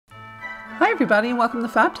Hi everybody and welcome to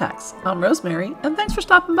Fab Tax. I'm Rosemary and thanks for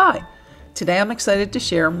stopping by. Today I'm excited to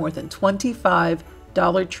share more than 25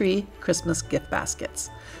 Dollar Tree Christmas gift baskets.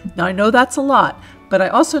 Now I know that's a lot, but I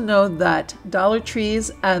also know that Dollar Trees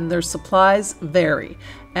and their supplies vary,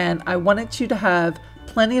 and I wanted you to have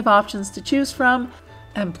plenty of options to choose from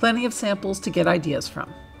and plenty of samples to get ideas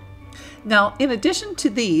from. Now, in addition to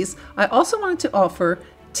these, I also wanted to offer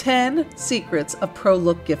 10 secrets of Pro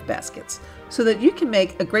Look gift baskets so that you can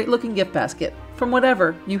make a great looking gift basket from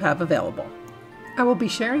whatever you have available. I will be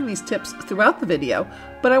sharing these tips throughout the video,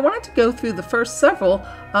 but I wanted to go through the first several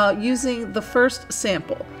using the first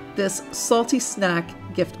sample, this salty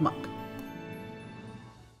snack gift mug.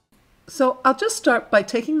 So I'll just start by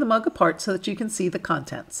taking the mug apart so that you can see the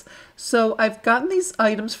contents. So I've gotten these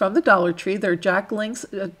items from the Dollar Tree. They're Jack Link's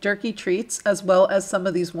jerky treats, as well as some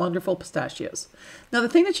of these wonderful pistachios. Now the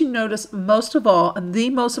thing that you notice most of all, and the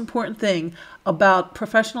most important thing about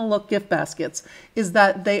professional look gift baskets, is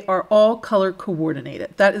that they are all color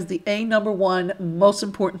coordinated. That is the number one most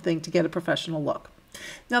important thing to get a professional look.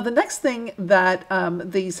 Now the next thing that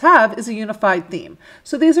these have is a unified theme.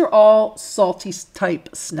 So these are all salty type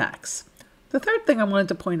snacks. The third thing I wanted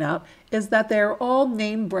to point out is that they're all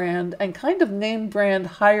name brand and kind of name brand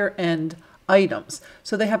higher end items.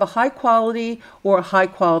 So they have a high quality or a high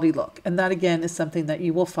quality look. And that again is something that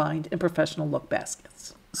you will find in professional look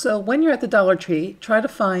baskets. So when you're at the Dollar Tree, try to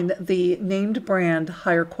find the named brand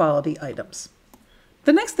higher quality items.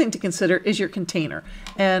 The next thing to consider is your container.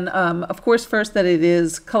 And of course, first that it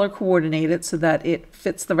is color coordinated so that it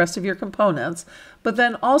fits the rest of your components, but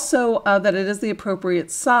then also that it is the appropriate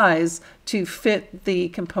size to fit the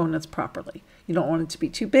components properly. You don't want it to be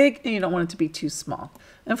too big and you don't want it to be too small.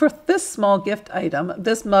 And for this small gift item,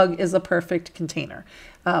 this mug is a perfect container.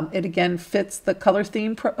 It again fits the color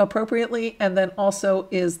theme appropriately and then also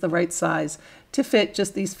is the right size to fit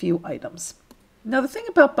just these few items. Now the thing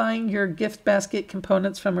about buying your gift basket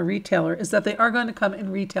components from a retailer is that they are going to come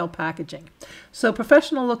in retail packaging. So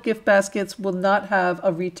professional look gift baskets will not have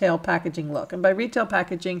a retail packaging look. And by retail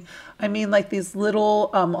packaging, I mean like these little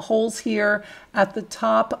holes here at the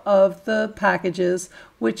top of the packages,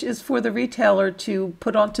 which is for the retailer to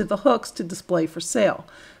put onto the hooks to display for sale.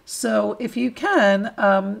 So if you can,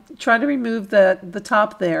 try to remove the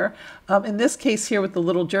top there. In this case here with the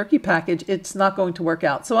little jerky package, it's not going to work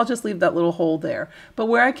out. So I'll just leave that little hole there. But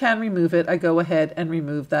where I can remove it, I go ahead and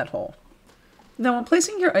remove that hole. Now when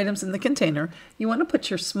placing your items in the container, you want to put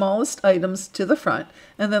your smallest items to the front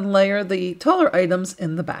and then layer the taller items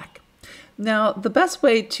in the back. Now the best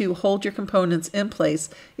way to hold your components in place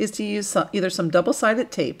is to use either some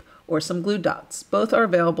double-sided tape or some glue dots. Both are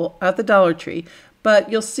available at the Dollar Tree,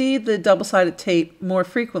 but you'll see the double-sided tape more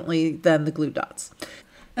frequently than the glue dots.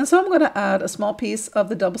 And so I'm going to add a small piece of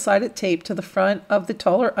the double-sided tape to the front of the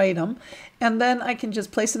taller item, and then I can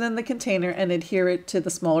just place it in the container and adhere it to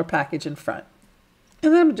the smaller package in front.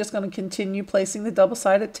 And then I'm just going to continue placing the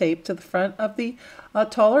double-sided tape to the front of the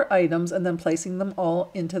taller items and then placing them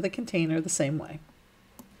all into the container the same way.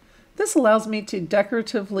 This allows me to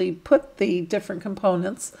decoratively put the different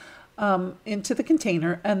components into the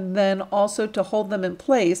container and then also to hold them in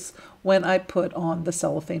place when I put on the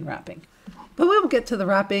cellophane wrapping. But we will get to the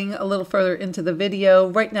wrapping a little further into the video.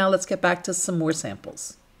 Right now, let's get back to some more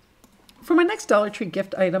samples. For my next Dollar Tree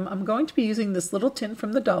gift item, I'm going to be using this little tin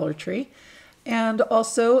from the Dollar Tree and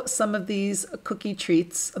also some of these cookie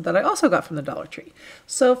treats that I also got from the Dollar Tree.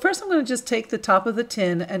 So first I'm going to just take the top of the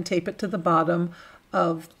tin and tape it to the bottom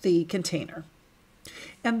of the container.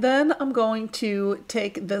 And then I'm going to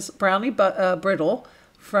take this brownie brittle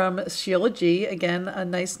from Sheila G, again, a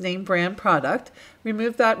nice name brand product,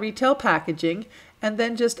 remove that retail packaging, and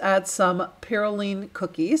then just add some Pyroline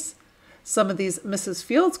cookies, some of these Mrs.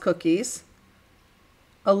 Fields cookies,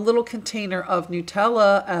 a little container of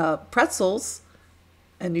Nutella pretzels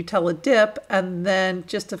and Nutella dip, and then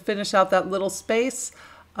just to finish out that little space,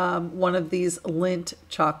 one of these Lindt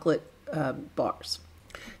chocolate bars.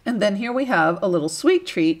 And then here we have a little sweet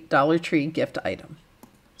treat Dollar Tree gift item.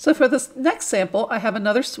 So for this next sample, I have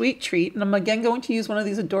another sweet treat, and I'm again going to use one of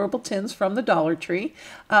these adorable tins from the Dollar Tree.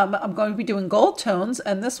 I'm going to be doing gold tones,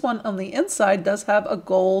 and this one on the inside does have a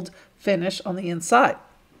gold finish on the inside.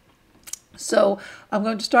 So I'm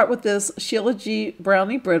going to start with this Sheila G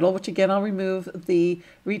brownie brittle, which again I'll remove the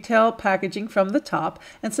retail packaging from the top.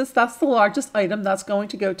 And since that's the largest item, that's going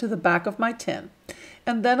to go to the back of my tin.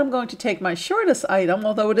 And then I'm going to take my shortest item,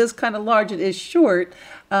 although it is kind of large, it is short,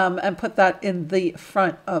 and put that in the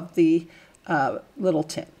front of the little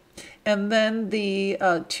tin. And then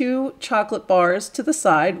the 2 chocolate bars to the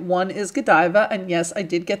side. One is Godiva, and yes, I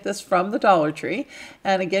did get this from the Dollar Tree.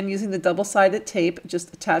 And again, using the double-sided tape,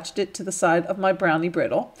 just attached it to the side of my brownie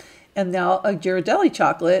brittle. And now a Ghirardelli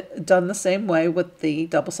chocolate done the same way with the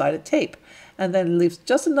double-sided tape. And then leaves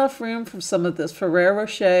just enough room for some of this Ferrero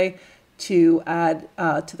Rocher to add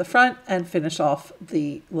to the front and finish off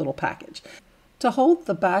the little package. To hold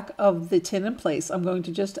the back of the tin in place, I'm going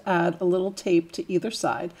to just add a little tape to either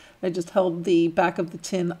side. I just held the back of the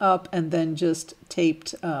tin up and then just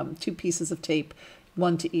taped 2 pieces of tape,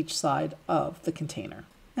 one to each side of the container.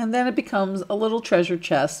 And then it becomes a little treasure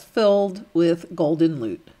chest filled with golden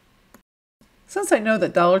loot. Since I know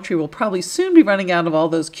that Dollar Tree will probably soon be running out of all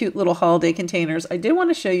those cute little holiday containers, I did want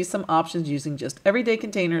to show you some options using just everyday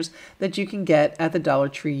containers that you can get at the Dollar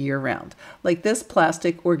Tree year-round, like this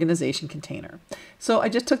plastic organization container. So I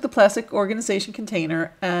just took the plastic organization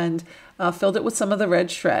container and filled it with some of the red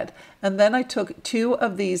shred. And then I took 2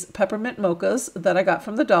 of these peppermint mochas that I got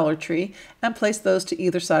from the Dollar Tree and placed those to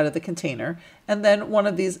either side of the container. And then one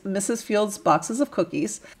of these Mrs. Fields boxes of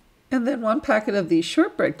cookies. And then 1 packet of these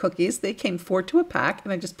shortbread cookies. They came 4 to a pack,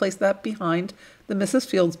 and I just placed that behind the Mrs.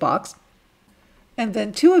 Fields box. And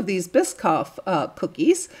then 2 of these Biscoff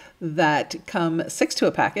cookies that come 6 to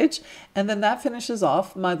a package. And then that finishes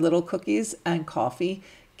off my little cookies and coffee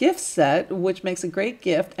gift set, which makes a great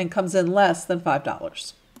gift and comes in less than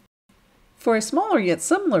 $5. For a smaller yet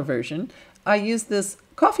similar version, I used this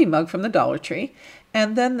coffee mug from the Dollar Tree,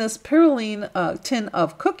 and then this Pyroline tin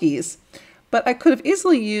of cookies. But I could have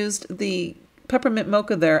easily used the peppermint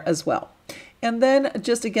mocha there as well. And then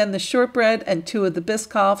just again the shortbread and 2 of the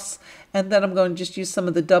Biscoffs. And then I'm going to just use some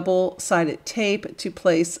of the double-sided tape to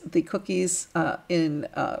place the cookies in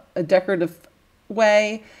a decorative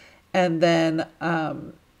way. And then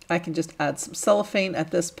I can just add some cellophane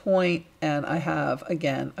at this point, and I have,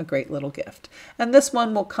 again, a great little gift. And this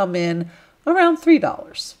one will come in around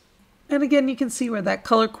 $3. And again, you can see where that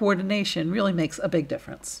color coordination really makes a big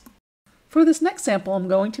difference. For this next sample, I'm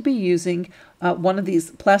going to be using one of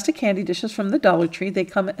these plastic candy dishes from the Dollar Tree. They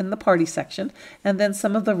come in the party section, and then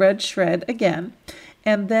some of the red shred again.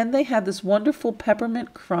 And then they had this wonderful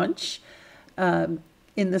peppermint crunch in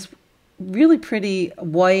this really pretty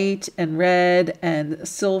white and red and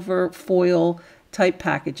silver foil type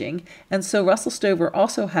packaging. And so Russell Stover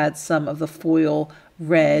also had some of the foil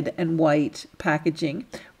red and white packaging,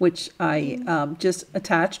 which I just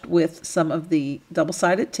attached with some of the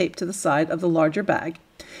double-sided tape to the side of the larger bag.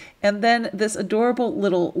 And then this adorable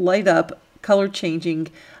little light up color changing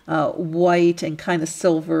white and kind of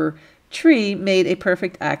silver tree made a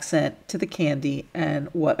perfect accent to the candy, and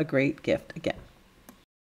what a great gift again.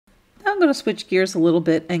 Now I'm going to switch gears a little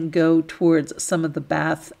bit and go towards some of the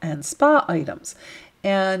bath and spa items.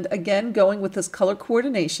 And again, going with this color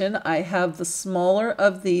coordination, I have the smaller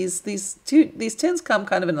of these tins come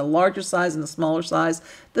kind of in a larger size and a smaller size.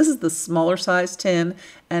 This is the smaller size tin,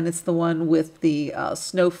 and it's the one with the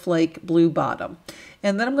snowflake blue bottom.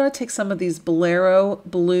 And then I'm going to take some of these Bolero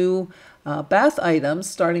blue bath items,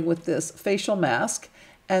 starting with this facial mask,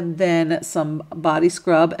 and then some body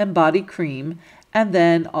scrub and body cream, and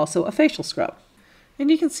then also a facial scrub. And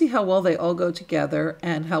you can see how well they all go together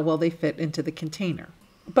and how well they fit into the container.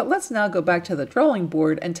 But let's now go back to the drawing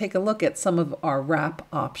board and take a look at some of our wrap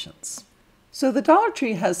options. So the Dollar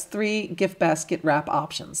Tree has 3 gift basket wrap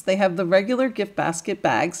options. They have the regular gift basket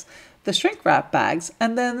bags, the shrink wrap bags,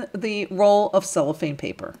 and then the roll of cellophane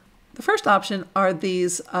paper. The first option are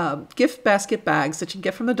these gift basket bags that you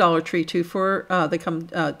get from the Dollar Tree too. They come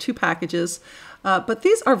 2 packages. But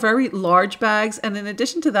these are very large bags, and in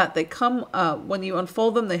addition to that, they come, when you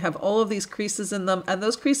unfold them, they have all of these creases in them, and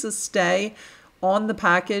those creases stay on the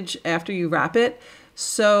package after you wrap it.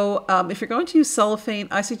 So if you're going to use cellophane,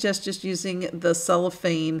 I suggest just using the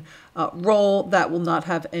cellophane roll that will not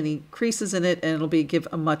have any creases in it, and it'll give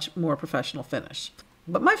a much more professional finish.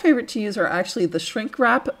 But my favorite to use are actually the shrink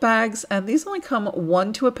wrap bags, and these only come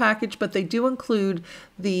 1 to a package, but they do include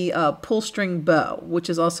the pull string bow, which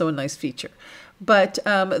is also a nice feature. But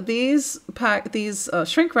these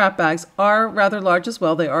shrink wrap bags are rather large as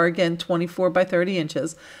well. They are, again, 24 by 30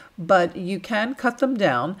 inches, but you can cut them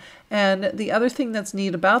down. And the other thing that's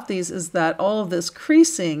neat about these is that all of this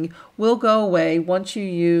creasing will go away once you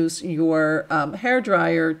use your hair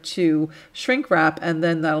dryer to shrink wrap, and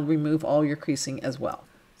then that'll remove all your creasing as well.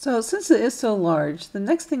 So since it is so large, the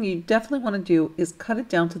next thing you definitely want to do is cut it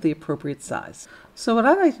down to the appropriate size. So what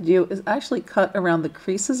I like to do is actually cut around the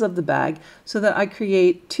creases of the bag so that I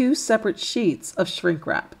create 2 separate sheets of shrink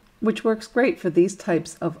wrap, which works great for these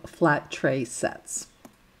types of flat tray sets.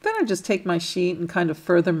 Then I just take my sheet and kind of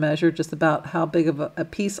further measure just about how big of a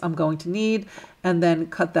piece I'm going to need, and then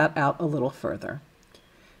cut that out a little further.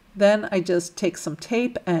 Then I just take some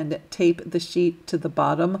tape and tape the sheet to the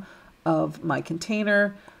bottom of my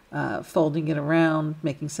container, folding it around,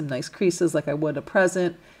 making some nice creases like I would a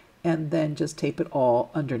present, and then just tape it all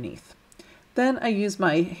underneath. Then I use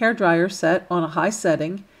my hairdryer set on a high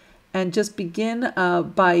setting and just begin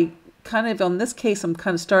by kind of, on this case, I'm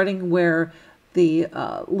kind of starting where the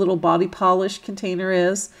little body polish container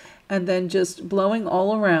is, and then just blowing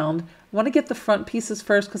all around. I want to get the front pieces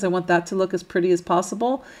first because I want that to look as pretty as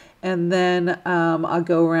possible, and then I'll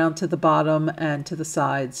go around to the bottom and to the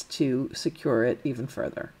sides to secure it even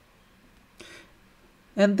further.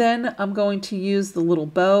 And then I'm going to use the little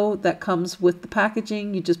bow that comes with the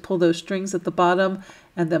packaging. You just pull those strings at the bottom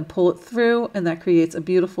and then pull it through, and that creates a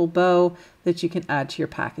beautiful bow that you can add to your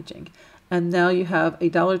packaging. And now you have a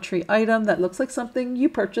Dollar Tree item that looks like something you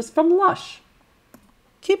purchased from Lush.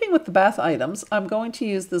 Keeping with the bath items, I'm going to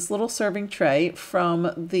use this little serving tray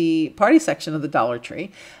from the party section of the Dollar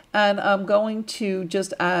Tree, and I'm going to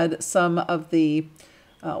just add some of the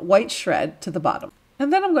white shred to the bottom.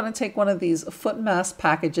 And then I'm going to take one of these foot mask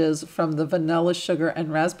packages from the Vanilla Sugar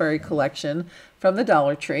and Raspberry collection from the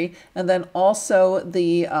Dollar Tree, and then also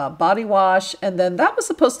the body wash, and then that was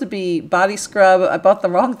supposed to be body scrub. I bought the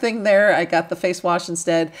wrong thing there. I got the face wash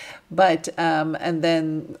instead, but and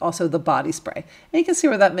then also the body spray. And you can see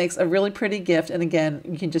where that makes a really pretty gift, and again,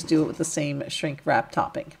 you can just do it with the same shrink wrap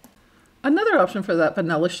topping. Another option for that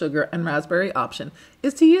Vanilla Sugar and Raspberry option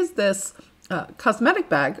is to use this cosmetic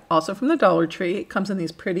bag, also from the Dollar Tree. It comes in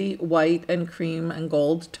these pretty white and cream and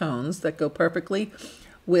gold tones that go perfectly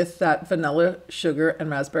with that Vanilla Sugar and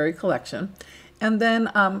Raspberry collection. And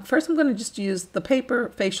then first I'm going to just use the paper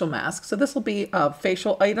facial mask. So this will be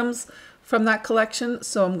facial items from that collection.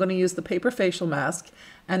 So I'm going to use the paper facial mask,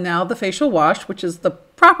 and now the facial wash, which is the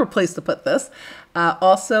proper place to put this,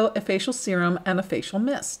 also a facial serum and a facial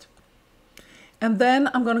mist. And then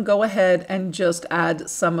I'm going to go ahead and just add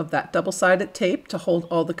some of that double-sided tape to hold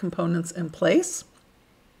all the components in place.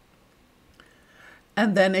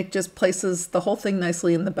 And then it just places the whole thing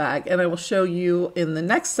nicely in the bag. And I will show you in the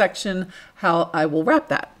next section how I will wrap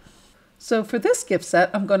that. So for this gift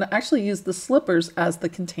set, I'm going to actually use the slippers as the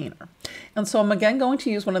container. And so I'm again going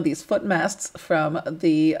to use one of these foot masks from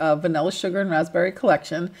the Vanilla Sugar and Raspberry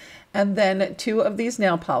collection, and then 2 of these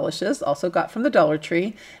nail polishes, also got from the Dollar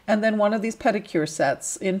Tree, and then one of these pedicure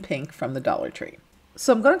sets in pink from the Dollar Tree.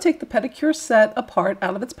 So I'm going to take the pedicure set apart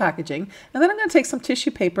out of its packaging, and then I'm going to take some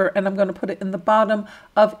tissue paper and I'm going to put it in the bottom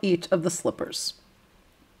of each of the slippers.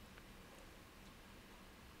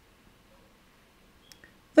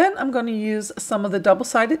 Then I'm going to use some of the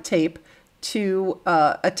double-sided tape to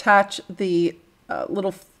attach the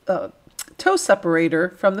little toe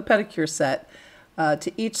separator from the pedicure set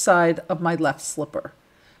to each side of my left slipper.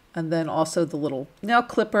 And then also the little nail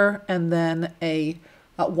clipper, and then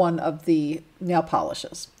one of the nail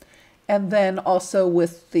polishes. And then also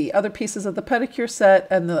with the other pieces of the pedicure set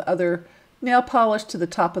and the other nail polish to the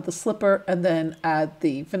top of the slipper, and then add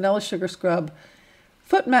the Vanilla Sugar Scrub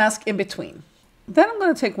foot mask in between. Then I'm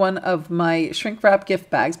going to take one of my shrink wrap gift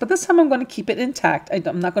bags, but this time I'm going to keep it intact.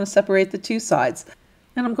 I'm not going to separate the 2 sides.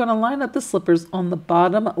 And I'm going to line up the slippers on the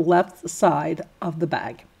bottom left side of the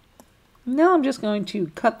bag. Now I'm just going to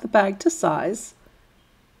cut the bag to size,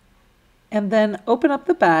 and then open up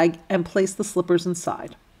the bag and place the slippers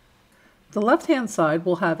inside. The left-hand side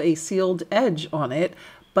will have a sealed edge on it,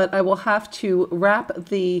 but I will have to wrap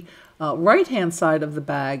the right-hand side of the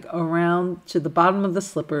bag around to the bottom of the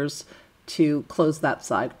slippers to close that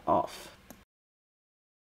side off.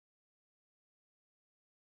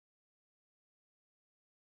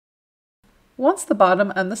 Once the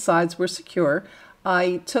bottom and the sides were secure,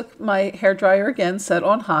 I took my hairdryer again, set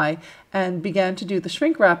on high, and began to do the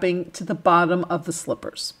shrink wrapping to the bottom of the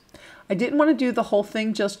slippers. I didn't want to do the whole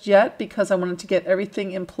thing just yet because I wanted to get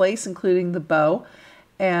everything in place, including the bow,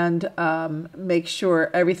 and make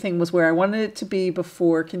sure everything was where I wanted it to be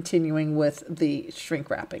before continuing with the shrink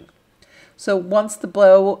wrapping. So once the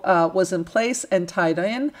bow was in place and tied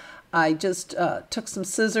in, I just took some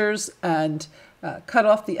scissors and cut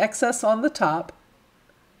off the excess on the top.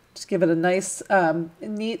 Just give it a nice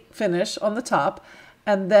neat finish on the top,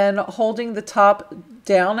 and then holding the top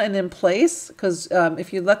down and in place, because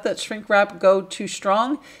if you let that shrink wrap go too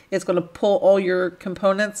strong, it's going to pull all your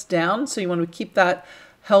components down. So you want to keep that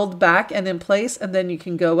held back and in place, and then you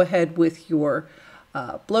can go ahead with your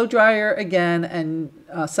blow dryer again and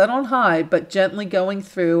set on high, but gently going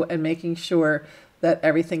through and making sure that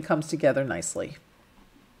everything comes together nicely.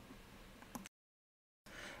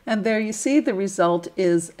 And there you see the result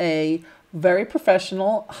is a very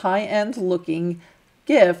professional, high-end looking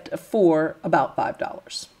gift for about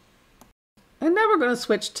 $5. And now we're going to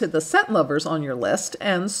switch to the scent lovers on your list.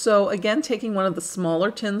 And so again, taking one of the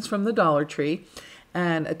smaller tins from the Dollar Tree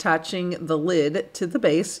and attaching the lid to the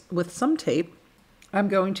base with some tape, I'm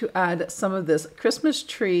going to add some of this Christmas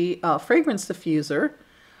tree fragrance diffuser,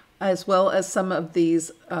 as well as some of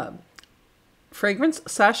these fragrance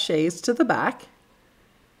sachets to the back.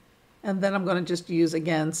 And then I'm going to just use,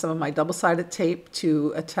 again, some of my double-sided tape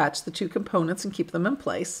to attach the two components and keep them in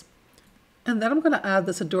place. And then I'm going to add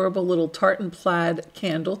this adorable little tartan plaid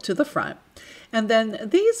candle to the front. And then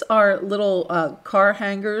these are little car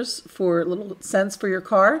hangers for little scents for your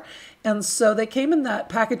car. And so they came in that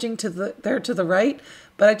packaging to the right,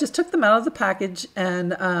 but I just took them out of the package,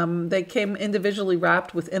 and they came individually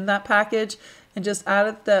wrapped within that package, and just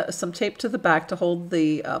added some tape to the back to hold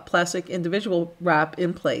the plastic individual wrap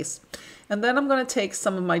in place. And then I'm going to take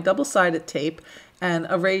some of my double-sided tape and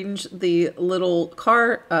arrange the little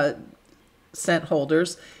car scent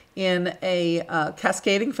holders in a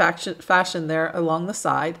cascading fashion there along the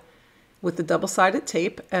side with the double-sided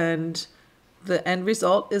tape, and the end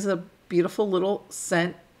result is a beautiful little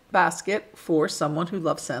scent basket for someone who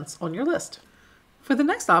loves scents on your list. For the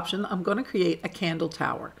next option, I'm going to create a candle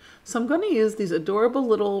tower. So I'm going to use these adorable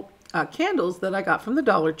little candles that I got from the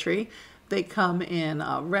Dollar Tree. They come in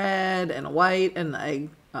red and white and a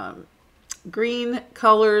green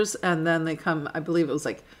colors, and then they come, I believe it was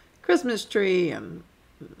like Christmas tree and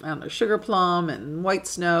I don't know, sugar plum and white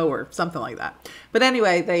snow or something like that. But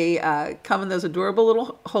anyway, they come in those adorable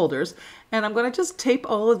little holders, and I'm going to just tape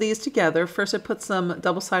all of these together. First I put some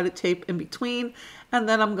double-sided tape in between, and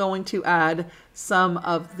then I'm going to add some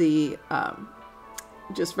of the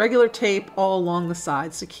just regular tape all along the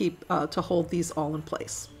sides to keep to hold these all in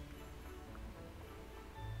place.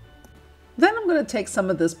 Then I'm going to take some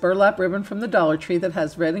of this burlap ribbon from the Dollar Tree that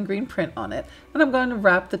has red and green print on it, and I'm going to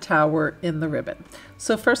wrap the tower in the ribbon.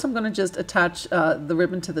 So first I'm going to just attach the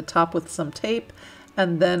ribbon to the top with some tape,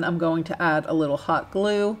 and then I'm going to add a little hot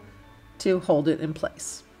glue to hold it in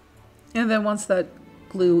place. And then once that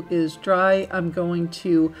glue is dry, I'm going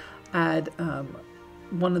to add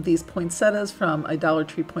one of these poinsettias from a Dollar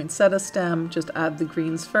Tree poinsettia stem. Just add the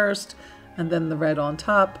greens first and then the red on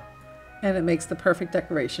top, and it makes the perfect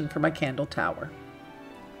decoration for my candle tower.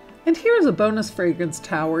 And here's a bonus fragrance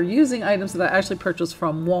tower using items that I actually purchased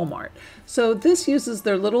from Walmart. So this uses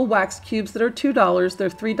their little wax cubes that are $2, their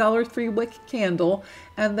 $3 3-wick candle,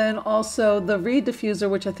 and then also the reed diffuser,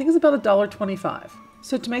 which I think is about $1.25.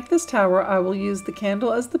 So to make this tower, I will use the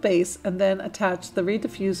candle as the base and then attach the reed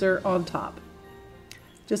diffuser on top,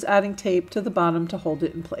 just adding tape to the bottom to hold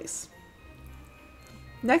it in place.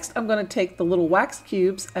 Next, I'm going to take the little wax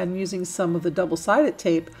cubes, and using some of the double-sided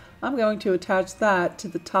tape, I'm going to attach that to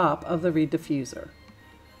the top of the reed diffuser.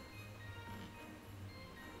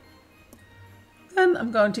 Then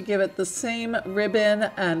I'm going to give it the same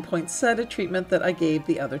ribbon and poinsettia treatment that I gave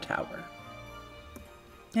the other tower.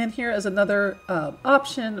 And here is another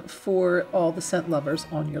option for all the scent lovers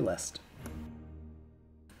on your list.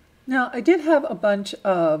 Now, I did have a bunch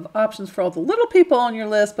of options for all the little people on your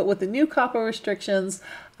list, but with the new COPPA restrictions,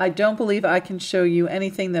 I don't believe I can show you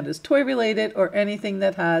anything that is toy related or anything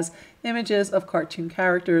that has images of cartoon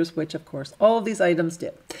characters, which of course all of these items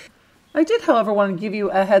did. I did, however, want to give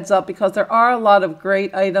you a heads up because there are a lot of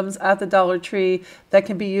great items at the Dollar Tree that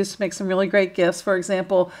can be used to make some really great gifts. For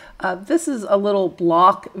example, this is a little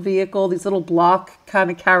block vehicle, these little block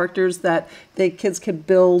kind of characters that the kids could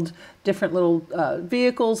build different little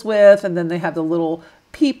vehicles with, and then they have the little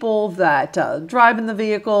people that drive in the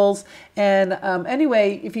vehicles. And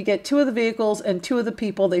anyway, if you get 2 of the vehicles and 2 of the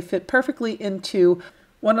people, they fit perfectly into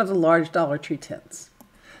one of the large Dollar Tree tins.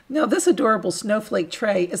 Now, this adorable snowflake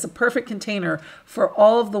tray is a perfect container for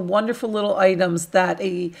all of the wonderful little items that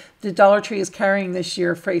the Dollar Tree is carrying this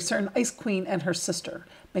year for a certain Ice Queen and her sister.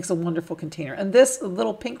 Makes a wonderful container. And this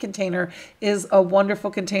little pink container is a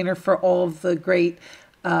wonderful container for all of the great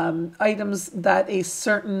items that a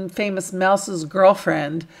certain famous mouse's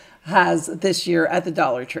girlfriend has this year at the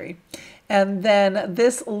Dollar Tree. And then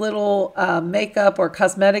this little makeup or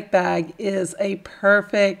cosmetic bag is a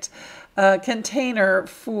perfect container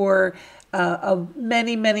for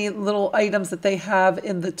many, many little items that they have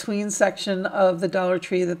in the tween section of the Dollar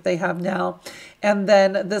Tree that they have now. And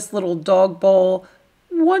then this little dog bowl,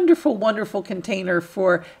 wonderful, wonderful container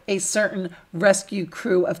for a certain rescue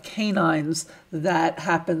crew of canines that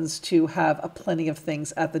happens to have a plenty of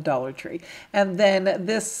things at the Dollar Tree. And then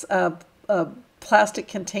this plastic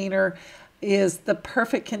container is the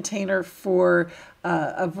perfect container for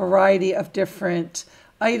a variety of different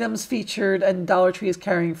items featured, and Dollar Tree is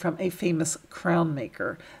carrying from a famous crown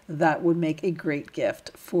maker that would make a great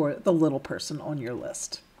gift for the little person on your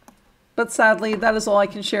list. But sadly, that is all I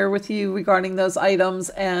can share with you regarding those items,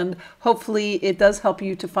 and hopefully it does help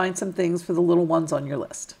you to find some things for the little ones on your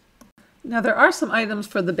list. Now, there are some items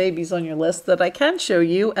for the babies on your list that I can show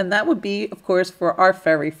you, and that would be, of course, for our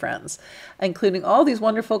fairy friends, including all these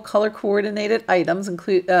wonderful color-coordinated items,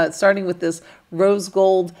 starting with this rose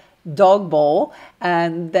gold dog bowl,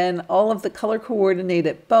 and then all of the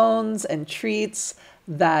color-coordinated bones and treats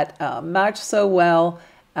that match so well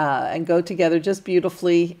and go together just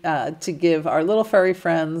beautifully to give our little furry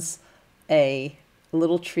friends a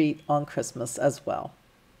little treat on Christmas as well.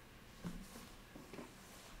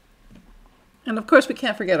 And of course, we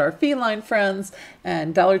can't forget our feline friends,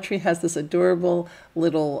 and Dollar Tree has this adorable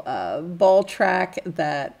little ball track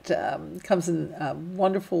that comes in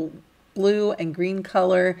wonderful blue and green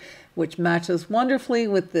color, which matches wonderfully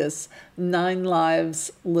with this 9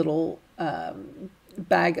 Lives little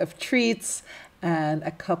bag of treats, and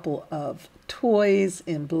a couple of toys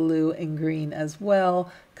in blue and green as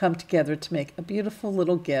well come together to make a beautiful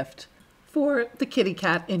little gift for the kitty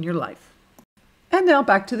cat in your life. And now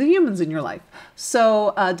back to the humans in your life.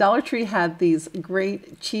 So Dollar Tree had these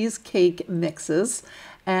great cheesecake mixes,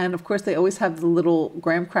 and of course they always have the little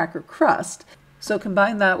graham cracker crust. So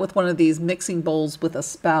combine that with one of these mixing bowls with a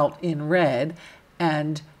spout in red,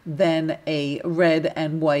 and then a red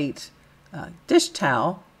and white dish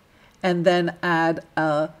towel, and then add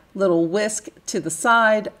a little whisk to the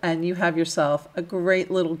side, and you have yourself a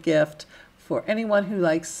great little gift for anyone who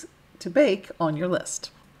likes to bake on your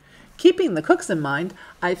list. Keeping the cooks in mind,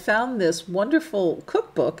 I found this wonderful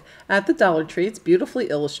cookbook at the Dollar Tree. It's beautifully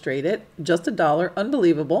illustrated, just $1,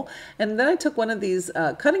 unbelievable. And then I took one of these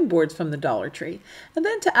cutting boards from the Dollar Tree. And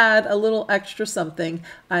then to add a little extra something,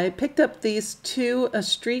 I picked up these 2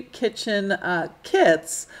 street kitchen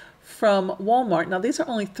kits from Walmart. Now these are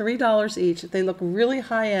only $3 each. They look really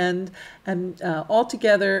high-end, and all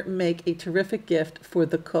together make a terrific gift for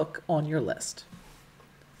the cook on your list.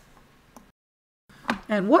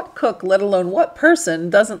 And what cook, let alone what person,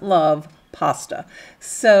 doesn't love pasta?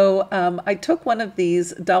 So I took one of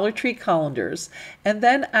these Dollar Tree colanders and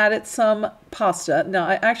then added some pasta. Now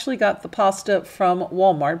I actually got the pasta from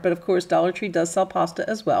Walmart, but of course Dollar Tree does sell pasta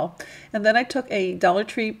as well. And then I took a Dollar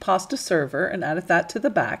Tree pasta server and added that to the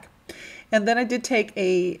back. And then I did take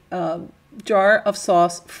a jar of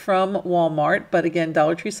sauce from Walmart, but again,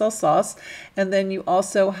 Dollar Tree sells sauce. And then you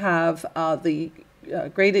also have the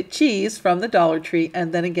grated cheese from the Dollar Tree,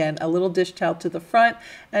 and then again a little dish towel to the front,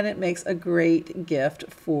 and it makes a great gift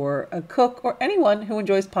for a cook or anyone who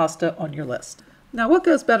enjoys pasta on your list. Now, what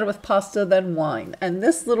goes better with pasta than wine? And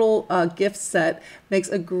this little gift set makes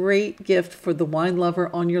a great gift for the wine lover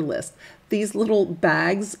on your list. These little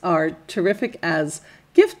bags are terrific as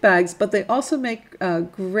gift bags, but they also make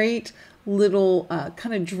great little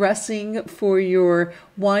kind of dressing for your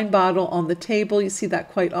wine bottle on the table. You see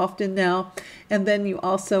that quite often now. And then you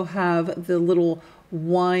also have the little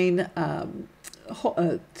wine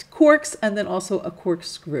corks, and then also a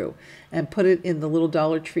corkscrew, and put it in the little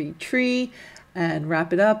Dollar Tree tree and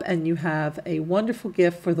wrap it up, and you have a wonderful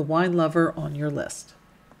gift for the wine lover on your list.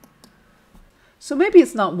 So maybe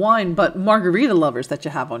it's not wine, but margarita lovers that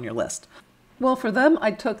you have on your list. Well, for them,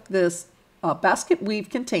 I took this basket weave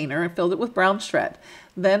container and filled it with brown shred.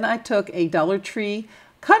 Then I took a Dollar Tree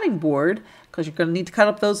cutting board, because you're going to need to cut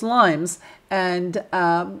up those limes, and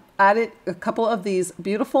added a couple of these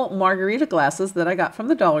beautiful margarita glasses that I got from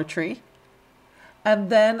the Dollar Tree,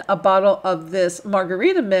 and then a bottle of this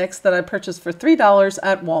margarita mix that I purchased for $3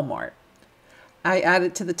 at Walmart. I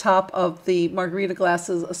added to the top of the margarita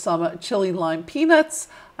glasses some chili lime peanuts.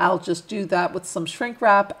 I'll just do that with some shrink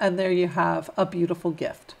wrap, and there you have a beautiful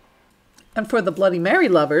gift. And for the Bloody Mary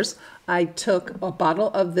lovers, I took a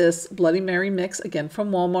bottle of this Bloody Mary mix, again from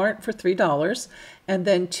Walmart, for $3. And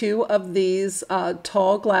then 2 of these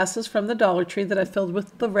tall glasses from the Dollar Tree that I filled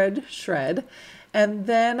with the red shred. And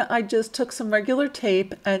then I just took some regular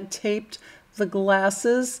tape and taped the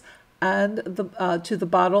glasses and to the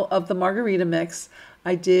bottle of the margarita mix.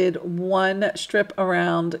 I did 1 strip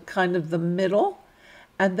around kind of the middle,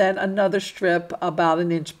 and then another strip about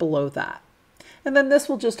 1 inch below that. And then this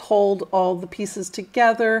will just hold all the pieces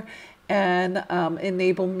together and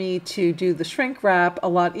enable me to do the shrink wrap a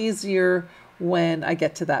lot easier when I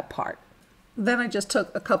get to that part. Then I just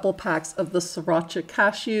took a couple packs of the sriracha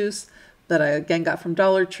cashews that I again got from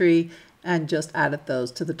Dollar Tree and just added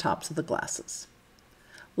those to the tops of the glasses.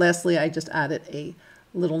 Lastly, I just added a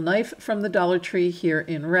little knife from the Dollar Tree here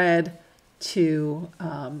in red to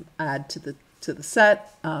add to the to the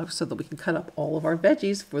set so that we can cut up all of our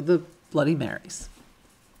veggies for the Bloody Marys.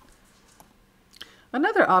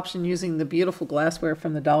 Another option using the beautiful glassware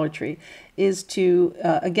from the Dollar Tree is to,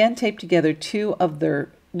 again, tape together two of their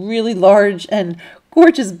really large and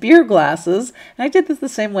gorgeous beer glasses. And I did this the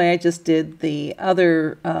same way I just did the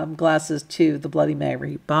other glasses to the Bloody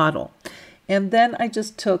Mary bottle. And then I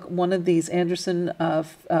just took one of these Anderson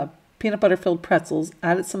peanut butter filled pretzels,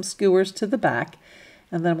 added some skewers to the back,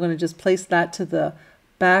 and then I'm going to just place that to the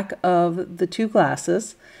back of the two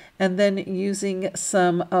glasses. And then using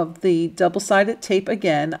some of the double-sided tape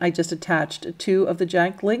again, I just attached two of the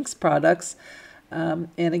Jack Links products, and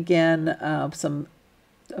again some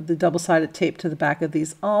of the double-sided tape to the back of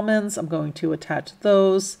these almonds. I'm going to attach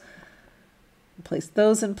those, place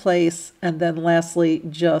those in place, and then lastly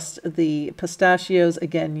just the pistachios,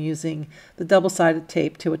 again using the double-sided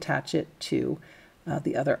tape to attach it to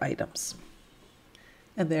the other items.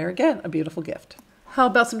 And there again, a beautiful gift. How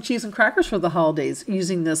about some cheese and crackers for the holidays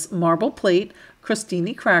using this marble plate,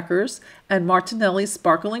 crostini crackers, and Martinelli's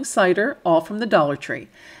sparkling cider, all from the Dollar Tree.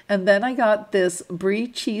 And then I got this brie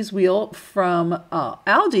cheese wheel from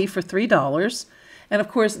Aldi for $3. And of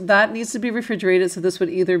course, that needs to be refrigerated, so this would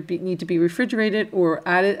either need to be refrigerated or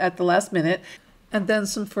added at the last minute. And then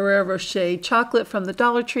some Ferrero Rocher chocolate from the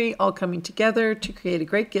Dollar Tree, all coming together to create a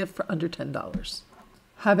great gift for under $10.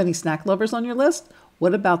 Have any snack lovers on your list?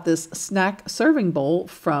 What about this snack serving bowl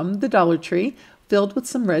from the Dollar Tree filled with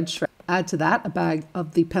some red shred? Add to that a bag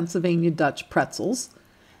of the Pennsylvania Dutch pretzels,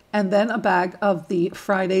 and then a bag of the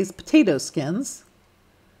Friday's potato skins,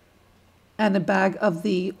 and a bag of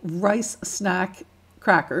the rice snack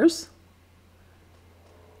crackers,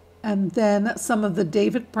 and then some of the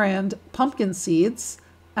David brand pumpkin seeds,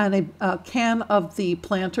 and a can of the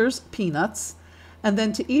Planters peanuts, and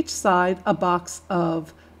then to each side a box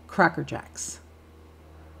of Cracker Jacks.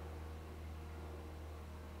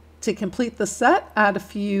 To complete the set, add a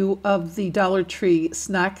few of the Dollar Tree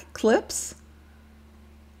snack clips,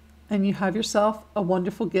 and you have yourself a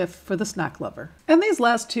wonderful gift for the snack lover. And these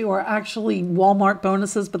last two are actually Walmart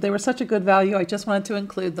bonuses, but they were such a good value, I just wanted to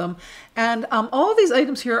include them. And all of these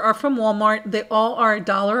items here are from Walmart. They all are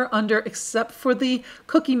 $1 under, except for the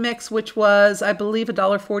cookie mix, which was, I believe,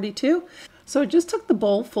 $1.42. So I just took the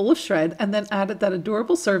bowl full of shred and then added that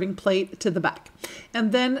adorable serving plate to the back.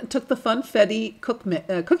 And then took the Funfetti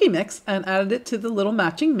cookie mix and added it to the little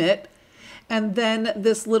matching mitt. And then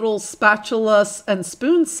this little spatula and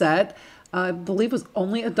spoon set, I believe was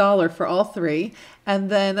only $1 for all three. And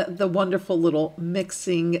then the wonderful little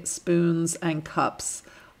mixing spoons and cups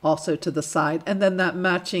also to the side. And then that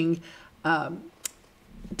matching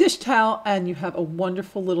dish towel, and you have a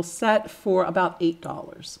wonderful little set for about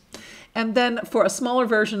 $8. And then for a smaller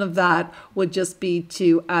version of that would just be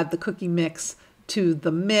to add the cookie mix to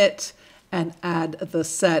the mitt and add the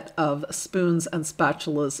set of spoons and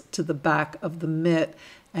spatulas to the back of the mitt.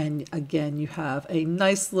 And again, you have a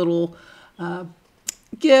nice little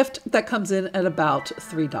gift that comes in at about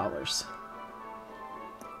 $3.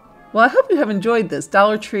 Well, I hope you have enjoyed this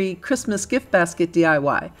Dollar Tree Christmas gift basket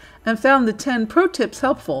DIY and found the 10 pro tips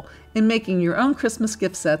helpful in making your own Christmas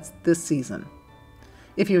gift sets this season.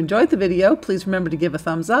 If you enjoyed the video, please remember to give a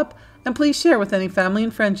thumbs up, and please share with any family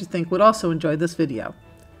and friends you think would also enjoy this video.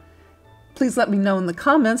 Please let me know in the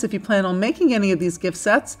comments if you plan on making any of these gift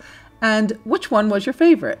sets and which one was your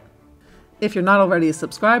favorite. If you're not already a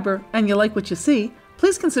subscriber and you like what you see,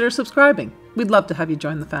 please consider subscribing. We'd love to have you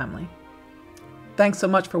join the family. Thanks so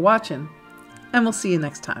much for watching, and we'll see you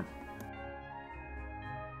next time.